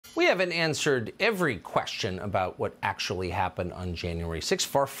We haven't answered every question about what actually happened on January 6th.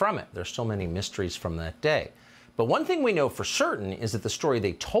 Far from it. There's still many mysteries from that day. But one thing we know for certain is that the story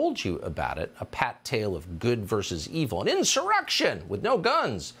they told you about it, a pat tale of good versus evil, an insurrection with no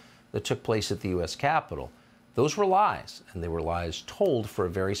guns that took place at the U.S. Capitol, those were lies. And they were lies told for a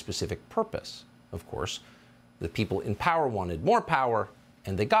very specific purpose. Of course, the people in power wanted more power,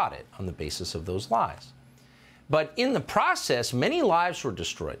 and they got it on the basis of those lies. But in the process, many lives were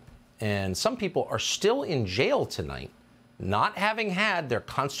destroyed, and some people are still in jail tonight, not having had their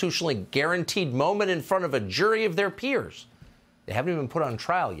constitutionally guaranteed moment in front of a jury of their peers. They haven't even been put on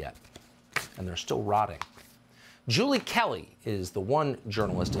trial yet, and they're still rotting. Julie Kelly is the one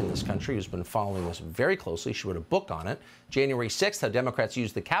journalist in this country who's been following this very closely. She wrote a book on it, January 6th, How Democrats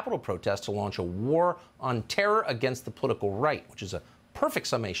Used the Capitol Protest to Launch a War on Terror Against the Political Right, which is a perfect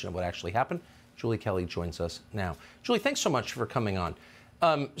summation of what actually happened. Julie Kelly joins us now. Julie, thanks so much for coming on.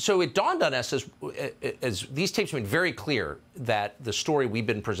 So it dawned on us as these tapes made very clear that the story we've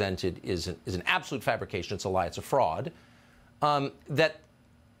been presented is an absolute fabrication. It's a lie. It's a fraud. That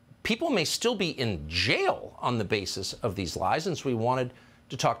people may still be in jail on the basis of these lies. And so we wanted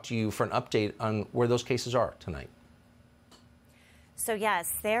to talk to you for an update on where those cases are tonight. So,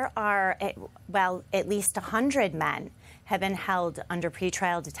 yes, there are, well, at least 100 men have been held under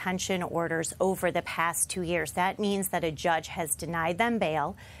pretrial detention orders over the past 2 years. That means that a judge has denied them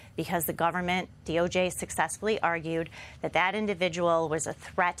bail because the government, DOJ, successfully argued that that individual was a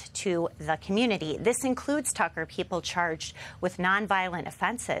threat to the community. This includes, Tucker, people charged with nonviolent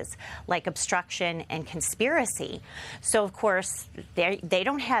offenses like obstruction and conspiracy. So, of course, they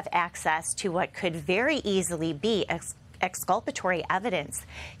don't have access to what could very easily be exculpatory evidence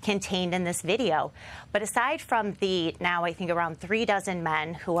contained in this video. But aside from the now, I think, around 36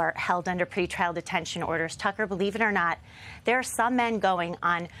 men who are held under pretrial detention orders, Tucker, believe it or not, there are some men going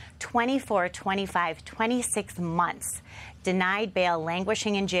on 24, 25, 26 months denied bail,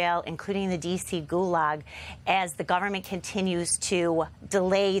 languishing in jail, including the D.C. gulag, as the government continues to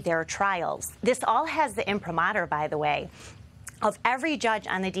delay their trials. This all has the imprimatur, by the way, of every judge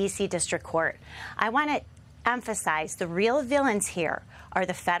on the D.C. District Court. I want to emphasize the real villains here are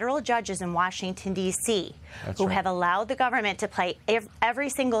the federal judges in Washington, D.C., who have allowed the government to play every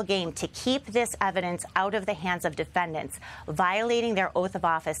single game to keep this evidence out of the hands of defendants, violating their oath of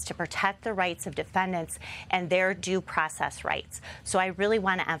office to protect the rights of defendants and their due process rights. So I really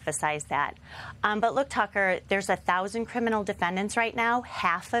want to emphasize that. But look, Tucker, there's 1,000 criminal defendants right now.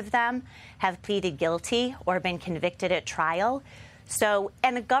 Half of them have pleaded guilty or been convicted at trial. So,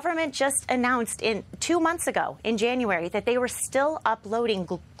 and the government just announced 2 months ago, in January, that they were still uploading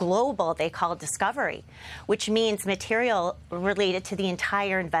global, they call it discovery, which means material related to the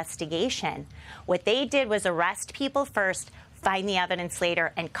entire investigation. What they did was arrest people first, find the evidence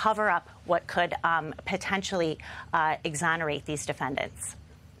later, and cover up what could potentially exonerate these defendants.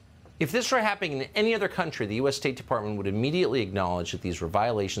 If this were happening in any other country, the U.S. State Department would immediately acknowledge that these were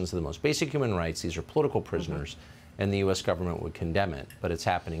violations of the most basic human rights. These are political prisoners. And the U.S. government would condemn it. But it's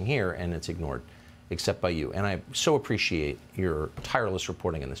happening here, and it's ignored, except by you. And I so appreciate your tireless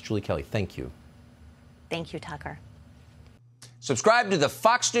reporting on this. Julie Kelly, thank you. Thank you, Tucker. Subscribe to the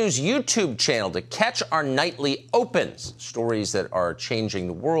Fox News YouTube channel to catch our nightly opens, stories that are changing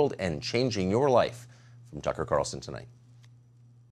the world and changing your life. From Tucker Carlson Tonight.